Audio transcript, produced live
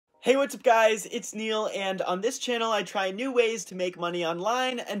Hey, what's up guys? It's Neil, and on this channel I try new ways to make money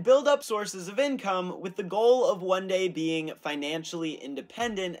online and build up sources of income with the goal of one day being financially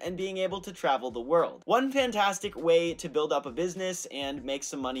independent and being able to travel the world. One fantastic way to build up a business and make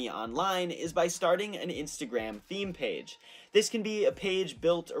some money online is by starting an Instagram theme page. This can be a page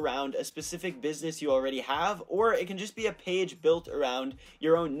built around a specific business you already have, or it can just be a page built around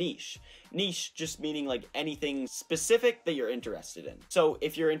your own niche. Niche just meaning like anything specific that you're interested in. So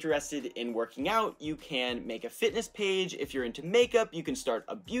if you're interested in working out, you can make a fitness page. If you're into makeup, you can start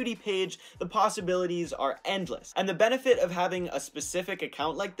a beauty page. The possibilities are endless. And the benefit of having a specific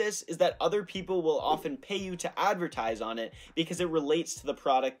account like this is that other people will often pay you to advertise on it because it relates to the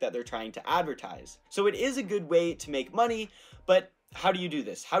product that they're trying to advertise. So it is a good way to make money, but how do you do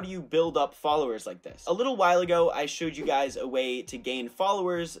this? How do you build up followers like this? A little while ago, I showed you guys a way to gain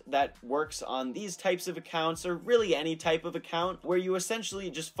followers that works on these types of accounts, or really any type of account, where you essentially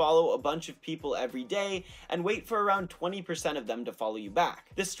just follow a bunch of people every day and wait for around 20% of them to follow you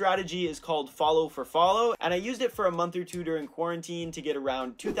back. This strategy is called follow for follow, and I used it for a month or two during quarantine to get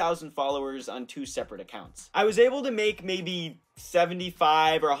around 2,000 followers on 2 separate accounts. I was able to make maybe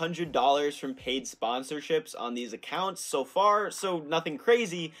 $75 or $100 from paid sponsorships on these accounts so far, so nothing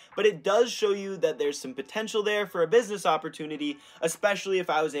crazy, but it does show you that there's some potential there for a business opportunity, especially if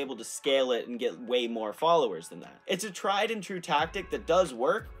I was able to scale it and get way more followers than that. It's a tried and true tactic that does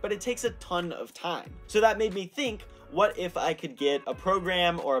work, but it takes a ton of time. So that made me think, what if I could get a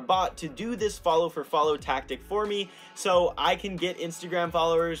program or a bot to do this follow for follow tactic for me so I can get Instagram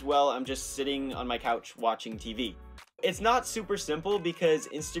followers while I'm just sitting on my couch watching TV? It's not super simple because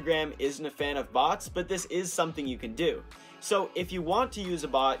Instagram isn't a fan of bots, but this is something you can do. So if you want to use a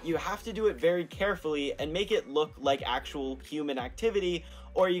bot, you have to do it very carefully and make it look like actual human activity,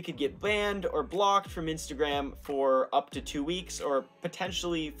 or you could get banned or blocked from Instagram for up to 2 weeks or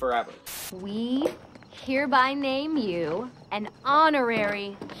potentially forever. We hereby name you an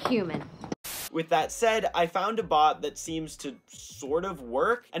honorary human. With that said, I found a bot that seems to sort of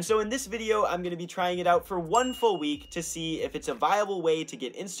work, and so in this video I'm going to be trying it out for 1 full week to see if it's a viable way to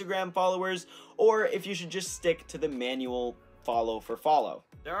get Instagram followers, or if you should just stick to the manual follow for follow.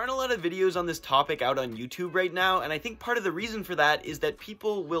 There aren't a lot of videos on this topic out on YouTube right now, and I think part of the reason for that is that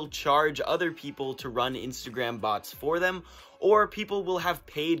people will charge other people to run Instagram bots for them, or people will have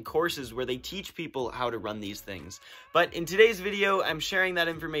paid courses where they teach people how to run these things. But in today's video, I'm sharing that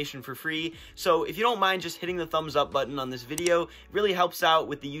information for free, so if you don't mind just hitting the thumbs up button on this video, it really helps out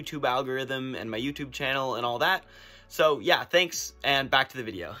with the YouTube algorithm and my YouTube channel and all that. So yeah, thanks, and back to the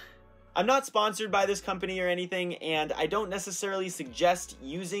video. I'm not sponsored by this company or anything, and I don't necessarily suggest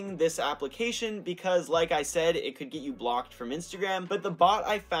using this application because, like I said, it could get you blocked from Instagram, but the bot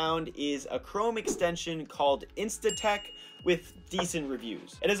I found is a Chrome extension called Instatech with decent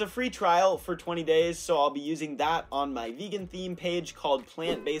reviews. It is a free trial for 20 days, so I'll be using that on my vegan theme page called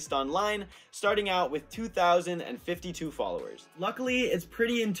Plant Based Online, starting out with 2,052 followers. Luckily, it's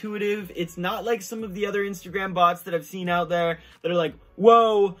pretty intuitive. It's not like some of the other Instagram bots that I've seen out there that are like,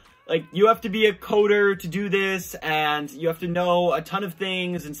 whoa, like, you have to be a coder to do this, and you have to know a ton of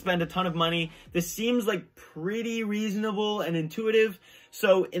things and spend a ton of money. This seems like pretty reasonable and intuitive.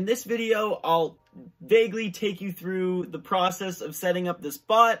 So in this video, I'll vaguely take you through the process of setting up this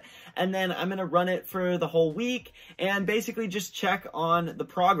bot, and then I'm gonna run it for the whole week and basically just check on the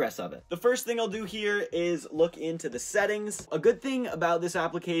progress of it. The first thing I'll do here is look into the settings. A good thing about this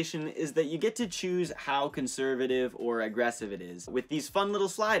application is that you get to choose how conservative or aggressive it is with these fun little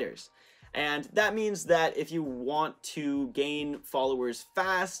sliders. And that means that if you want to gain followers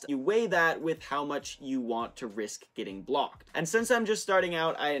fast, you weigh that with how much you want to risk getting blocked. And since I'm just starting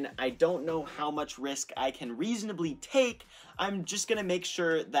out and I don't know how much risk I can reasonably take, I'm just gonna make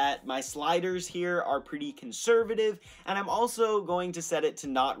sure that my sliders here are pretty conservative, and I'm also going to set it to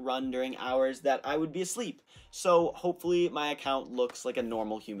not run during hours that I would be asleep. So hopefully my account looks like a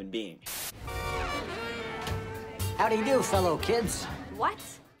normal human being. How do you do, fellow kids? What?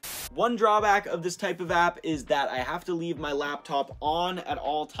 One drawback of this type of app is that I have to leave my laptop on at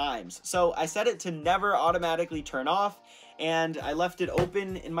all times. So I set it to never automatically turn off, and I left it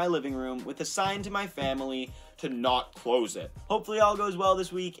open in my living room with a sign to my family to not close it. Hopefully all goes well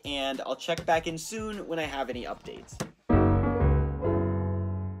this week, and I'll check back in soon when I have any updates.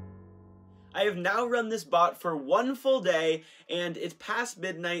 I have now run this bot for 1 full day, and it's past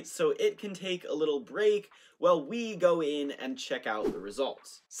midnight, so it can take a little break while we go in and check out the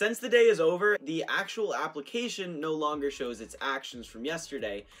results. Since the day is over, the actual application no longer shows its actions from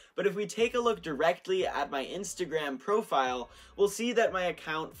yesterday, but if we take a look directly at my Instagram profile, we'll see that my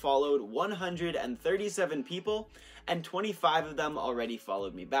account followed 137 people, and 25 of them already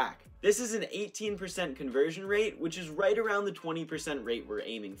followed me back. This is an 18% conversion rate, which is right around the 20% rate we're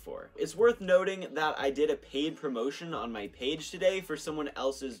aiming for. It's worth noting that I did a paid promotion on my page today for someone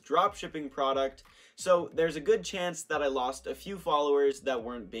else's dropshipping product, so there's a good chance that I lost a few followers that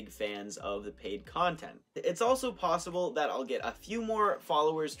weren't big fans of the paid content. It's also possible that I'll get a few more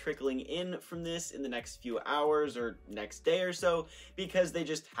followers trickling in from this in the next few hours or next day or so, because they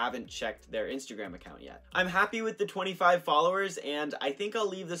just haven't checked their Instagram account yet. I'm happy with the 25 followers, and I think I'll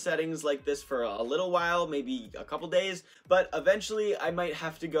leave the settings like this for a little while, maybe a couple days, but eventually I might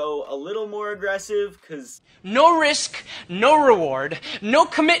have to go a little more aggressive, because no risk, no reward, no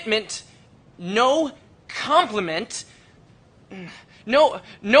commitment, no compliment, no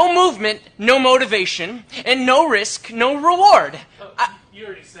movement, no motivation, and no risk, no reward. You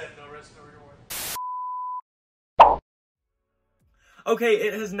already said no risk, no reward. Okay,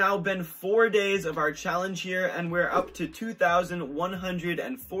 it has now been 4 days of our challenge here, and we're up to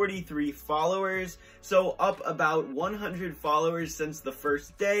 2,143 followers, so up about 100 followers since the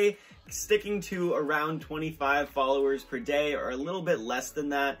first day, sticking to around 25 followers per day, or a little bit less than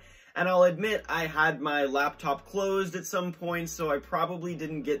that. And I'll admit I had my laptop closed at some point, so I probably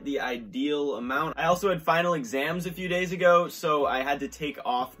didn't get the ideal amount. I also had final exams a few days ago, so I had to take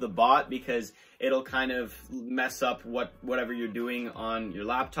off the bot because it'll kind of mess up whatever you're doing on your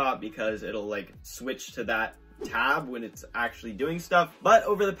laptop, because it'll like switch to that tab when it's actually doing stuff. But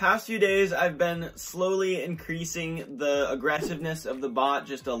over the past few days, I've been slowly increasing the aggressiveness of the bot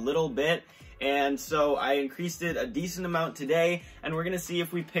just a little bit. And so I increased it a decent amount today, and we're gonna see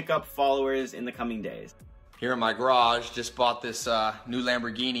if we pick up followers in the coming days. Here in my garage, just bought this new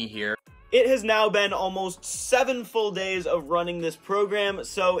Lamborghini here. It has now been almost 7 full days of running this program,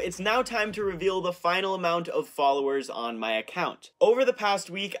 so it's now time to reveal the final amount of followers on my account. Over the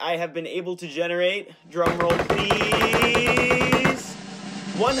past week, I have been able to generate, drumroll please,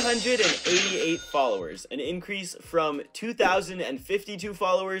 188 followers, an increase from 2,052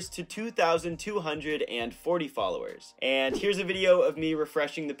 followers to 2,240 followers. And here's a video of me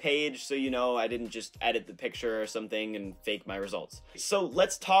refreshing the page so you know I didn't just edit the picture or something and fake my results. So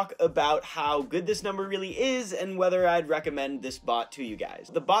let's talk about how good this number really is and whether I'd recommend this bot to you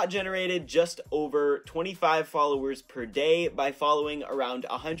guys. The bot generated just over 25 followers per day by following around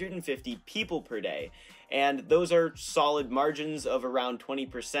 150 people per day. And those are solid margins of around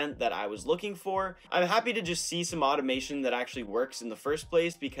 20% that I was looking for. I'm happy to just see some automation that actually works in the first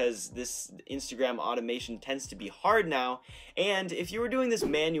place, because this Instagram automation tends to be hard now. And if you were doing this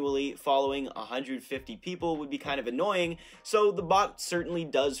manually, following 150 people would be kind of annoying, so the bot certainly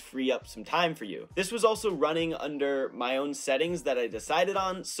does free up some time for you. This was also running under my own settings that I decided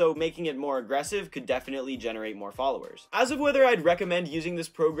on, so making it more aggressive could definitely generate more followers. As of whether I'd recommend using this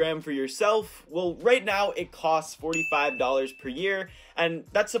program for yourself, well, right now it costs $45 per year, and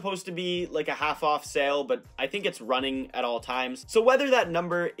that's supposed to be like a half-off sale, but I think it's running at all times. So whether that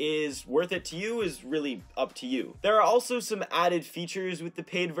number is worth it to you is really up to you. There are also some added features with the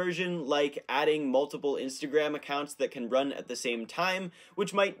paid version, like adding multiple Instagram accounts that can run at the same time,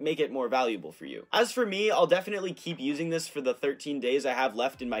 which might make it more valuable for you. As for me, I'll definitely keep using this for the 13 days I have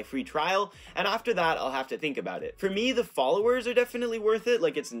left in my free trial, and after that, I'll have to think about it. For me, the followers are definitely worth it.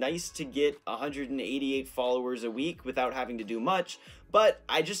 Like, it's nice to get 188 followers a week without having to do much, but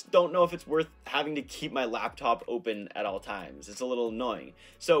I just don't know if it's worth having to keep my laptop open at all times. It's a little annoying.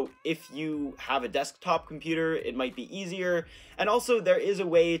 So if you have a desktop computer, it might be easier. And also there is a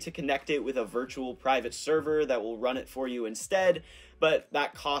way to connect it with a virtual private server that will run it for you instead, but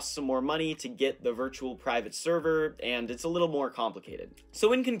that costs some more money to get the virtual private server, and it's a little more complicated.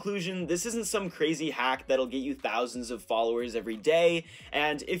 So in conclusion, this isn't some crazy hack that'll get you thousands of followers every day,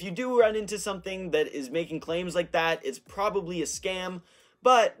 and if you do run into something that is making claims like that, it's probably a scam.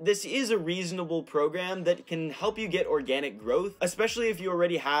 But this is a reasonable program that can help you get organic growth, especially if you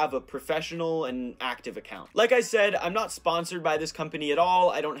already have a professional and active account. Like I said, I'm not sponsored by this company at all.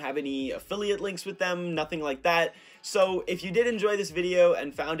 I don't have any affiliate links with them, nothing like that. So if you did enjoy this video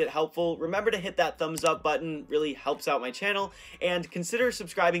and found it helpful, remember to hit that thumbs up button, really helps out my channel, and consider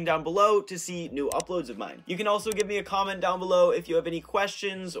subscribing down below to see new uploads of mine. You can also give me a comment down below if you have any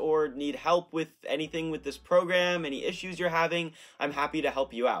questions or need help with anything with this program, any issues you're having. I'm happy to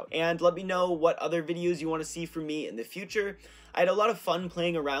help you out. And let me know what other videos you want to see from me in the future. I had a lot of fun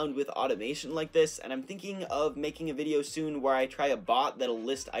playing around with automation like this, and I'm thinking of making a video soon where I try a bot that'll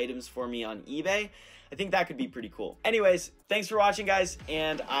list items for me on eBay. I think that could be pretty cool. Anyways, thanks for watching, guys,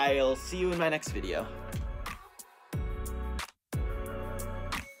 and I'll see you in my next video.